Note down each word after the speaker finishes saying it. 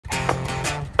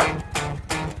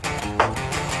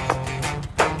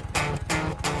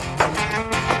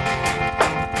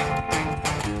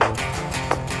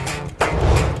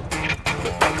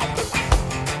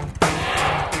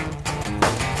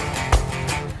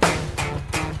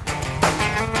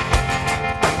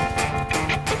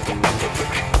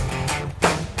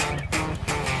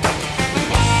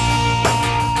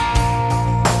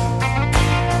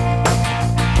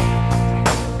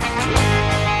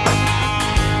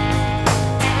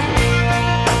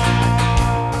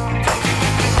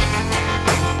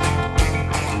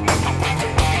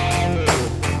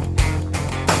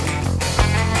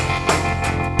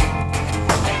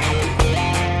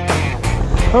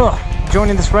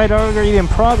finding this ride already in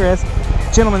progress.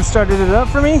 Gentleman started it up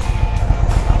for me.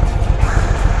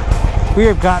 We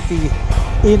have got the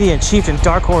Indian Chieftain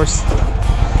Dark Horse,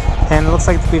 and it looks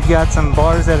like we've got some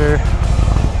bars that are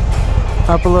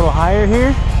up a little higher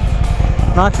here.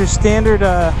 Not your standard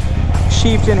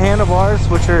Chieftain handlebars,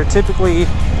 which are typically,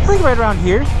 I think, right around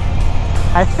here.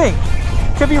 I think.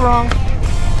 Could be wrong.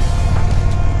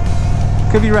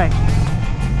 Could be right.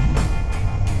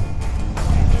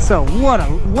 So what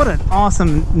an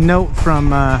awesome note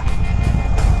from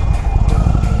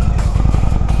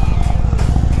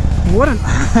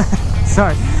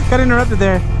sorry, got interrupted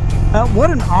there. What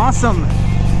an awesome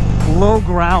low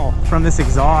growl from this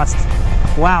exhaust.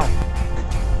 Wow.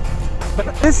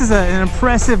 But this is an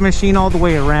impressive machine all the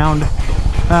way around.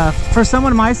 For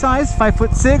someone my size,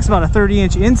 5'6", about a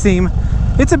 30-inch inseam,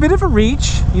 it's a bit of a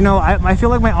reach. You know, I feel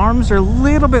like my arms are a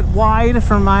little bit wide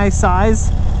for my size,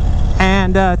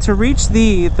 and to reach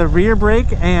the rear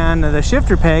brake and the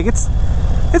shifter peg, it's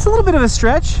a little bit of a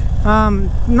stretch.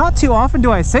 Not too often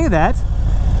do I say that,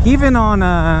 even on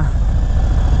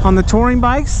the touring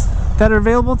bikes that are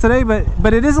available today,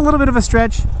 but it is a little bit of a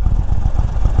stretch.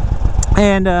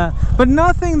 And but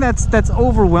nothing that's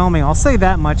overwhelming, I'll say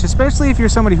that much, especially if you're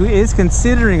somebody who is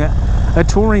considering a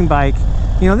touring bike.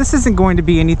 You know, this isn't going to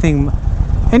be anything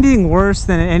worse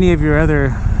than any of your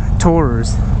other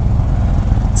tourers.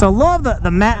 So love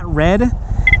the matte red.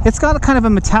 It's got a kind of a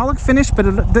metallic finish, but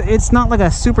it's not like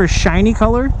a super shiny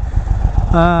color.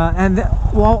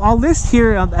 Well, I'll list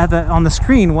here on the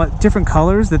screen what different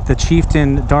colors that the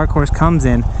Chieftain Dark Horse comes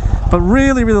in, but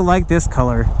really like this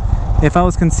color. If I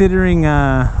was considering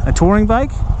a touring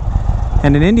bike,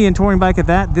 and an Indian touring bike at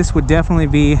that, this would definitely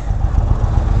be, you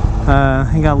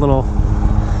got a little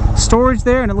storage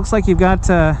there, and it looks like you've got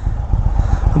a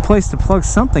place to plug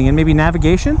something in, maybe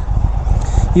navigation.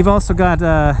 You've also got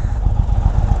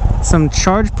some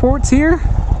charge ports here.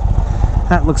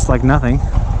 That looks like nothing.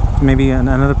 Maybe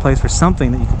another place for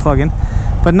something that you can plug in,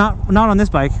 but not on this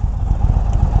bike.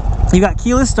 You got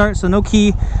keyless start, so no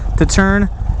key to turn.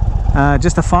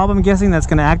 Just a fob, I'm guessing, that's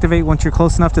going to activate once you're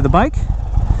close enough to the bike.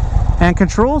 And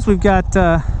controls, we've got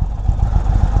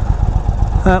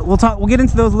we'll get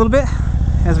into those a little bit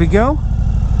as we go.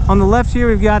 On the left here,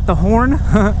 we've got the horn,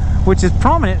 which is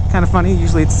prominent. Kind of funny,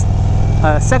 usually it's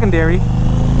secondary.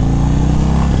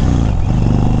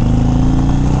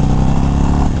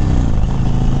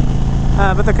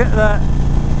 But the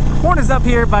horn is up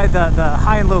here by the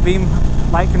high and low beam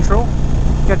light control.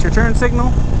 You got your turn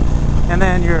signal, and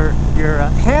then your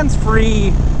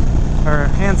hands-free, or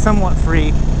hands somewhat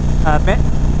free,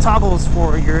 toggles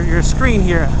for your screen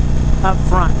here up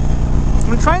front. I'm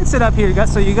gonna try and sit up here,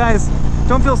 so you guys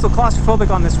don't feel so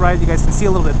claustrophobic on this ride. You guys can see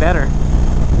a little bit better.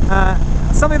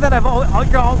 Something that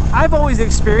I've always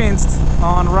experienced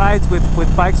on rides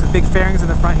with bikes with big fairings in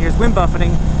the front here is wind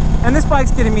buffeting, and this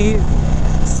bike's getting me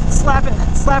slap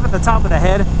at the top of the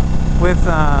head with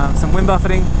some wind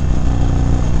buffeting.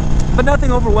 But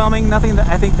nothing overwhelming, nothing that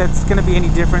I think that's going to be any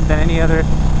different than any other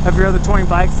of your other touring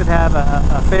bikes that have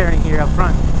a fairing here up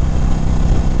front.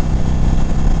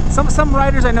 Some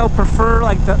riders I know prefer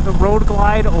like the Road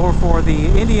Glide, or for the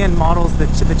Indian models,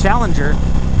 the Challenger,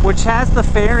 which has the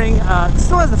fairing,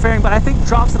 still has the fairing, but I think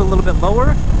drops it a little bit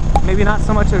lower. Maybe not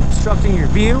so much obstructing your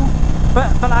view,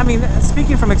 but I mean,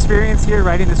 speaking from experience here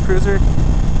riding this cruiser,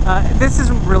 this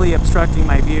isn't really obstructing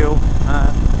my view.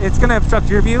 It's going to obstruct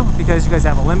your view because you guys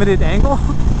have a limited angle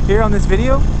here on this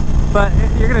video, but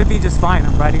you're going to be just fine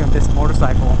riding on this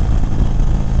motorcycle.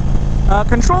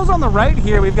 Controls on the right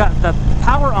here, we've got the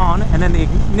power on, and then the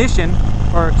ignition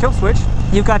or kill switch.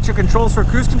 You've got your controls for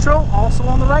cruise control also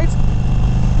on the right.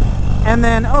 And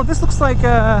then, oh, this looks like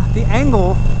the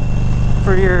angle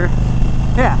for your,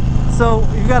 yeah. So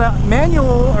you've got a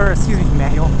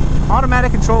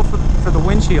automatic control for the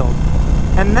windshield.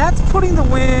 And that's putting the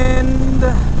wind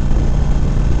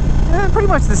pretty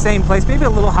much the same place, maybe a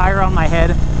little higher on my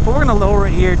head, but we're gonna lower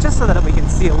it here just so that we can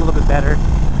see a little bit better.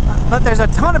 But there's a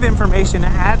ton of information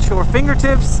at your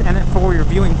fingertips and for your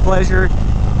viewing pleasure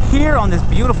here on this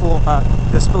beautiful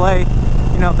display.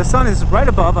 You know, the sun is right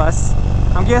above us.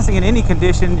 I'm guessing in any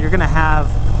condition you're gonna have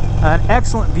an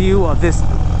excellent view of this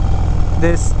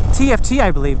TFT,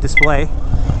 I believe, display.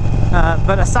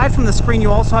 But aside from the screen,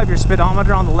 you also have your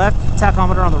speedometer on the left,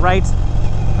 tachometer on the right.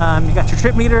 You got your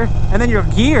trip meter, and then your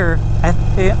gear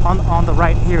on the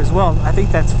right here as well. I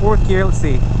think that's fourth gear. Let's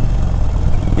see.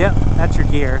 Yep, that's your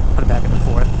gear. Put it back into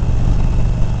fourth.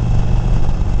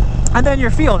 And then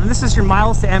your fuel, and this is your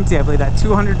miles to empty. I believe that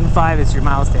 205 is your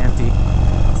miles to empty.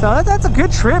 So that's a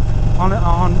good trip on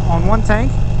one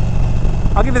tank.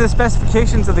 I'll give you the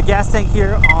specifications of the gas tank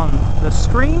here on the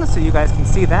screen so you guys can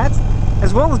see that,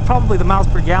 as well as probably the miles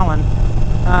per gallon.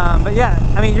 But yeah,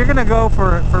 I mean, you're gonna go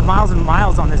for miles and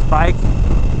miles on this bike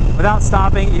without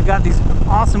stopping. You've got these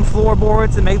awesome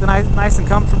floorboards that make the nice and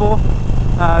comfortable.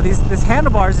 These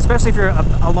handlebars, especially if you're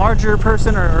a larger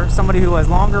person or somebody who has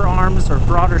longer arms or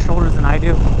broader shoulders than I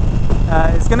do,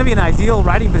 it's going to be an ideal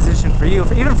riding position for you.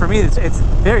 Even for me, it's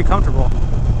very comfortable.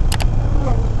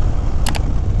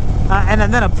 And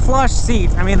then a plush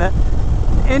seat. I mean, the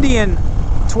Indian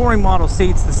touring model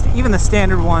seats, even the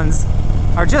standard ones,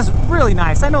 are just really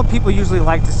nice. I know people usually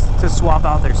like to swap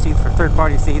out their seats for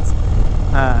third-party seats,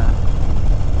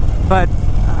 but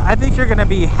I think you're going to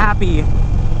be happy,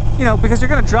 you know, because you're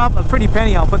going to drop a pretty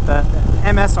penny. I'll put the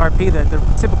MSRP, the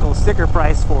typical sticker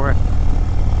price for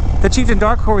the Chieftain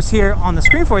Dark Horse here on the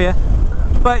screen for you,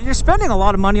 but you're spending a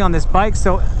lot of money on this bike.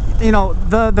 So, you know,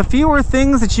 the fewer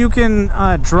things that you can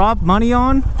drop money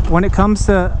on when it comes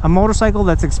to a motorcycle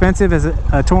that's expensive as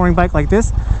a touring bike like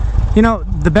this, you know,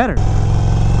 the better.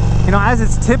 You know, as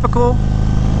it's typical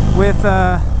with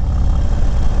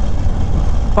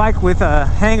bike with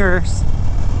hanger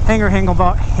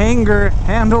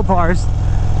handlebars,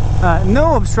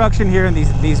 no obstruction here in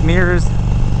these mirrors.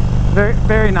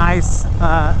 Very nice.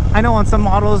 I know on some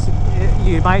models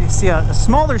you might see a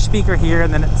smaller speaker here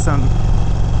and then some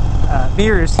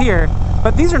mirrors here,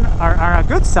 but these are a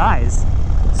good size,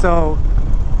 so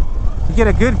you get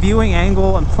a good viewing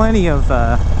angle and plenty of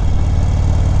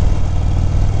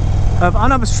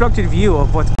unobstructed view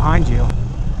of what's behind you.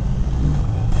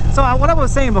 So what I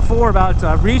was saying before about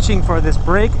reaching for this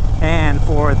brake and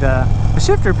for the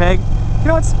shifter peg, you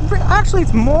know, it's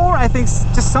more, I think,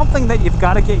 just something that you've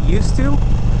got to get used to.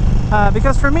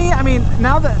 Because for me, I mean,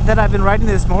 now that I've been riding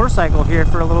this motorcycle here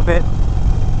for a little bit,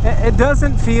 it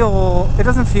doesn't feel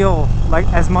like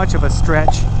as much of a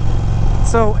stretch.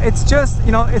 So it's just,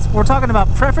 you know, we're talking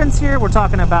about preference here. We're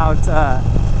talking about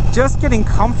just getting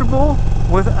comfortable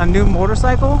with a new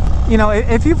motorcycle. You know,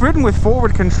 if you've ridden with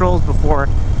forward controls before,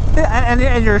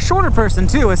 and you're a shorter person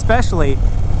too, especially,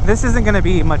 this isn't going to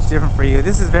be much different for you.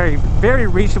 This is very, very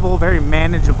reachable, very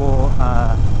manageable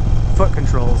foot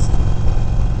controls.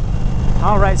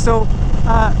 All right, so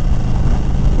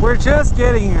we're just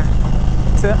getting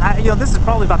to, you know, this is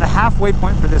probably about the halfway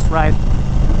point for this ride.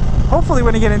 Hopefully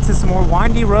we're going to get into some more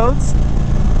windy roads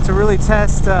to really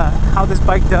test how this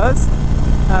bike does.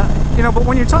 You know, but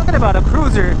when you're talking about a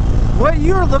cruiser, what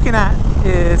you're looking at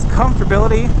is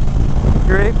comfortability,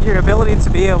 your ability to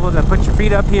be able to put your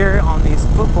feet up here on these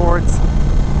footboards,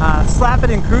 slap it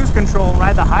in cruise control,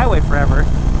 ride the highway forever.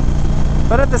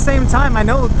 But at the same time, I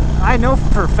know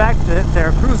for a fact that there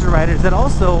are cruiser riders that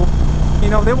also, you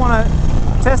know, they want to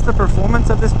test the performance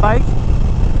of this bike.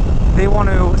 They want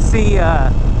to see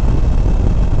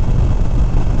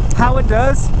how it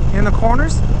does in the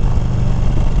corners.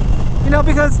 You know,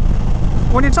 because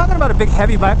when you're talking about a big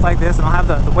heavy bike like this, and I'll have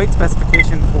the weight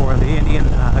specification for the Indian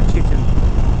Chieftain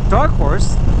Dark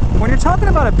Horse, when you're talking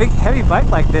about a big heavy bike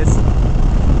like this,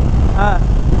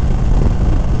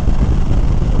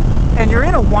 and you're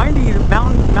in a windy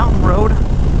mountain road,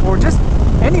 or just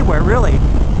anywhere really,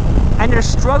 and you're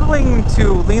struggling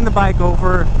to lean the bike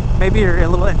over, maybe you're a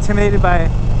little intimidated by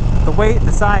the weight,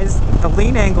 the size, the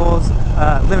lean angles,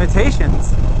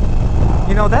 limitations,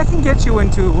 you know, that can get you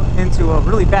into a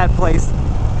really bad place.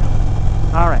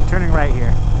 All right, turning right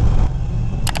here.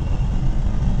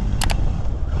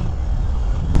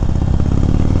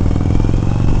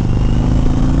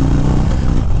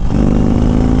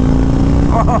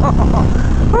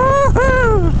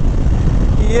 Woohoo!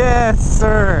 Yes,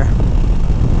 sir.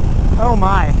 Oh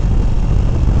my.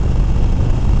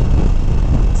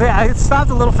 So yeah, I stopped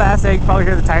a little fast. I could probably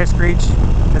hear the tire screech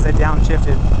as I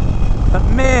downshifted. But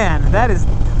man, that is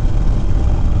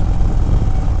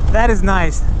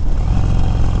nice.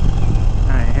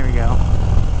 Alright, here we go.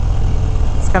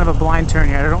 It's kind of a blind turn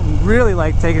here. I don't really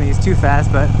like taking these too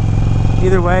fast, but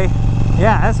either way,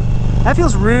 yeah, that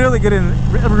feels really good in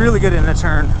a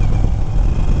turn.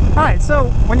 Alright, so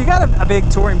when you got a big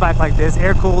touring bike like this,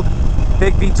 air-cooled,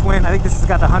 big V-twin, I think this has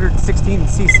got the 116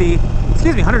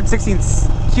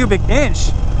 cubic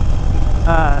inch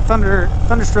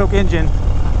Thunderstroke engine.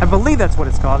 I believe that's what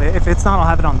it's called. If it's not, I'll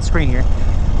have it on the screen here.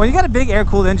 When you got a big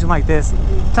air-cooled engine like this,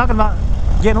 you're talking about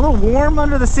getting a little warm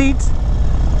under the seat.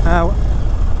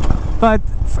 But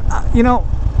you know,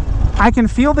 I can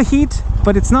feel the heat,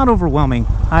 but it's not overwhelming.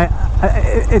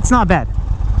 It's not bad.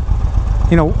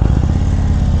 You know,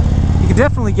 you can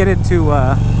definitely get into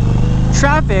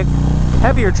traffic,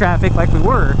 heavier traffic, like we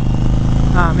were.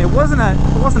 It wasn't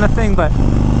a thing, but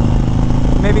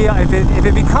maybe if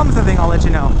it becomes a thing, I'll let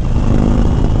you know.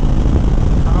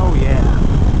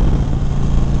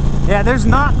 Yeah, there's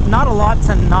not a lot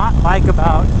to not like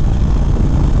about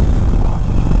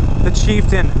the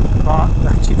Chieftain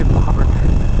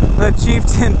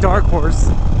Dark Horse.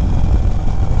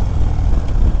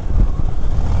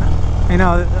 You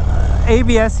know,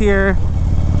 ABS here,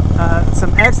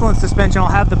 some excellent suspension. I'll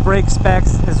have the brake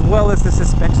specs as well as the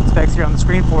suspension specs here on the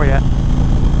screen for you.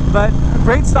 But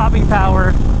great stopping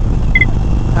power.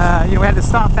 You know, we had to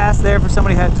stop fast there for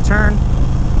somebody who had to turn.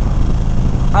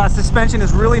 Suspension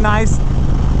is really nice.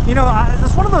 You know,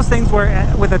 it's one of those things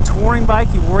where with a touring bike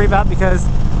you worry about because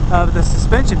of the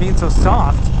suspension being so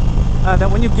soft,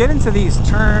 that when you get into these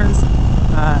turns,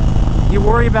 you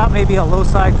worry about maybe a low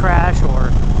side crash or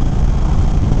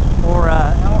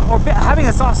having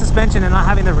a soft suspension and not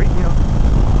having the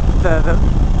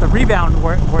the rebound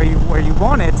where you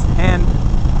want it. And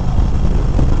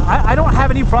I don't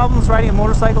have any problems riding a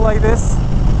motorcycle like this.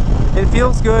 It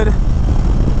feels good.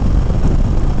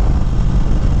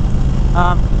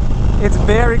 It's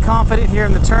very confident here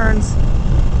in the turns.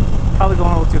 Probably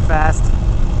going a little too fast.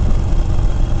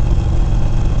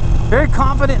 Very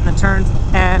confident in the turns,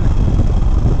 and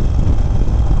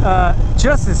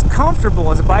just as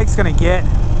comfortable as a bike's gonna get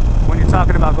when you're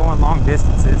talking about going long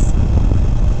distances.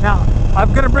 Now,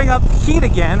 I'm gonna bring up heat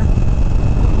again,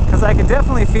 because I can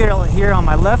definitely feel it here on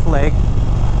my left leg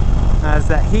as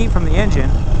that heat from the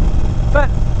engine. But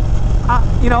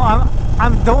you know,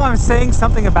 though I'm saying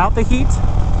something about the heat,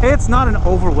 it's not an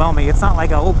overwhelming. It's not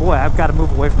like, oh boy, I've got to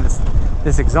move away from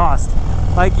this exhaust.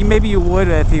 Like maybe you would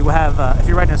if you have if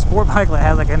you're riding a sport bike that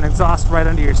has like an exhaust right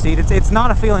under your seat. It's not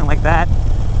a feeling like that,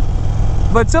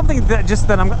 but something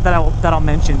that I'll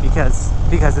mention because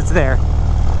it's there.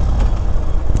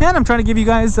 And I'm trying to give you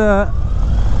guys a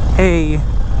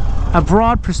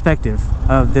broad perspective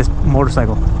of this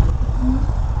motorcycle.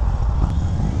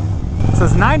 So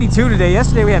it's 92 today.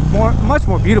 Yesterday we had much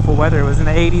more beautiful weather. It was in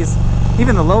the 80s,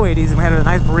 even the low 80s, and we had a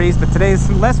nice breeze. But today's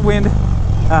less wind,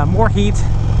 more heat,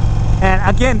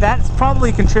 and again, that's probably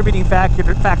a contributing factor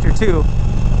too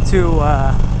to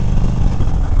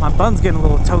my bun's getting a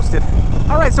little toasted.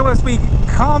 All right, so as we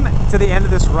come to the end of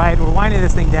this ride, we're winding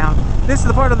this thing down. This is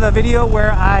the part of the video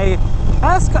where I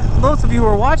ask those of you who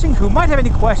are watching who might have any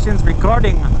questions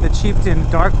regarding the Chieftain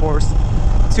Dark Horse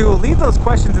to leave those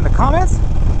questions in the comments.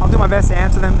 I'll do my best to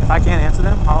answer them. If I can't answer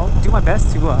them, I'll do my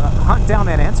best to hunt down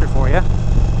that answer for you.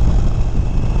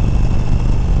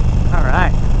 All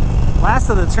right, last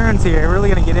of the turns here. Really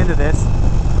gonna get into this.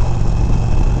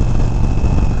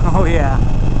 Oh yeah.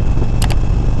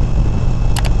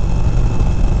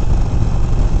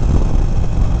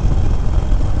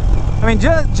 I mean,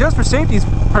 just for safety's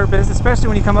purpose, especially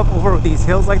when you come up over these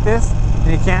hills like this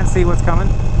and you can't see what's coming.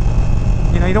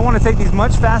 You know, you don't want to take these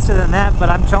much faster than that, but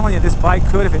I'm telling you, this bike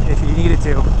could if you needed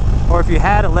to, or if you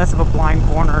had a less of a blind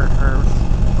corner or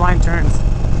blind turns.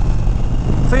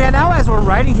 So yeah, now as we're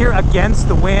riding here against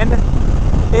the wind,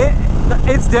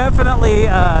 it's definitely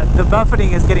the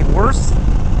buffeting is getting worse.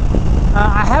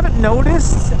 I haven't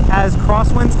noticed as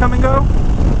crosswinds come and go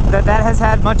that has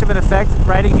had much of an effect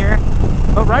riding here,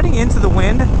 but riding into the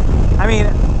wind, I mean,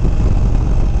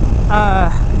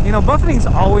 you know, buffeting is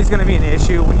always going to be an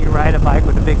issue when you ride a bike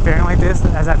with a big fairing like this,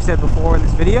 as I've said before in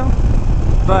this video.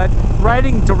 But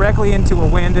riding directly into a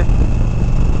wind,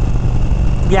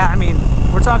 yeah, I mean,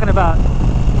 we're talking about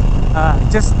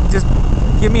just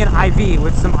give me an IV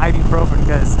with some ibuprofen,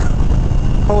 because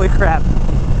holy crap,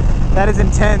 that is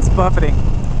intense buffeting.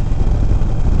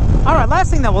 All right, last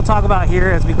thing that we'll talk about here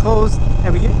as we close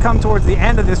and we come towards the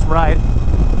end of this ride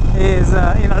is,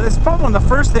 you know, this is probably one of the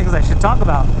first things I should talk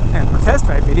about in a test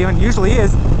ride video, and usually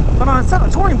is, but on a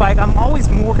touring bike, I'm always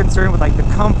more concerned with like the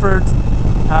comfort,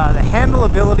 the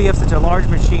handleability of such a large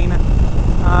machine,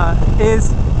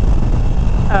 is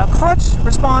clutch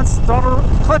response,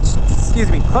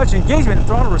 clutch engagement and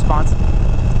throttle response.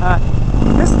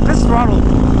 This throttle,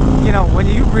 you know, when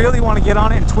you really want to get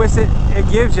on it and twist it, it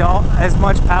gives you as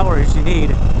much power as you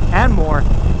need and more.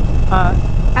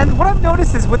 And what I've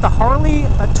noticed is with the Harley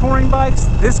touring bikes,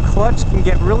 this clutch can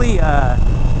get really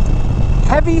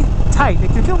heavy, tight.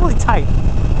 It can feel really tight.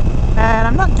 And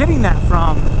I'm not getting that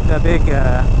from the big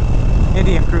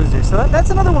Indian Cruiser. So that's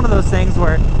another one of those things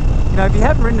where, you know, if you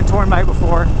haven't ridden a touring bike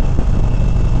before,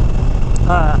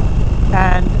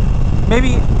 and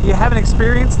maybe you haven't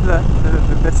experienced the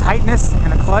tightness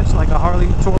in a clutch like a Harley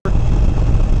Tour,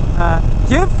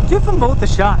 give them both a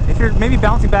shot. If you're maybe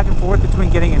bouncing back and forth between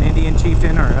getting an Indian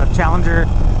Chieftain or a Challenger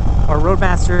or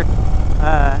Roadmaster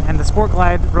and the Sport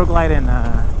Glide, Road Glide, and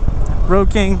Road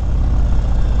King,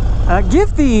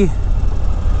 give the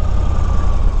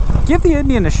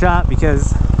Indian a shot,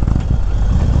 because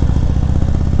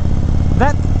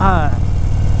that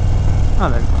Oh,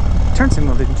 the turn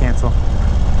signal didn't cancel.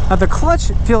 The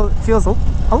clutch feels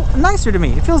nicer to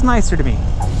me. It feels nicer to me.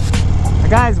 Now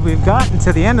guys, we've gotten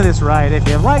to the end of this ride. If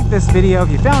you liked this video, if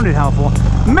you found it helpful,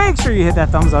 make sure you hit that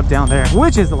thumbs up down there,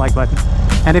 which is the like button.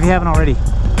 And if you haven't already,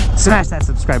 smash that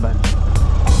subscribe button.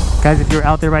 Guys, if you're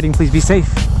out there riding, please be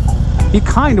safe. Be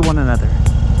kind to one another.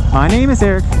 My name is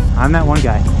Eric. I'm that one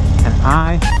guy. And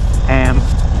I am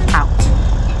out.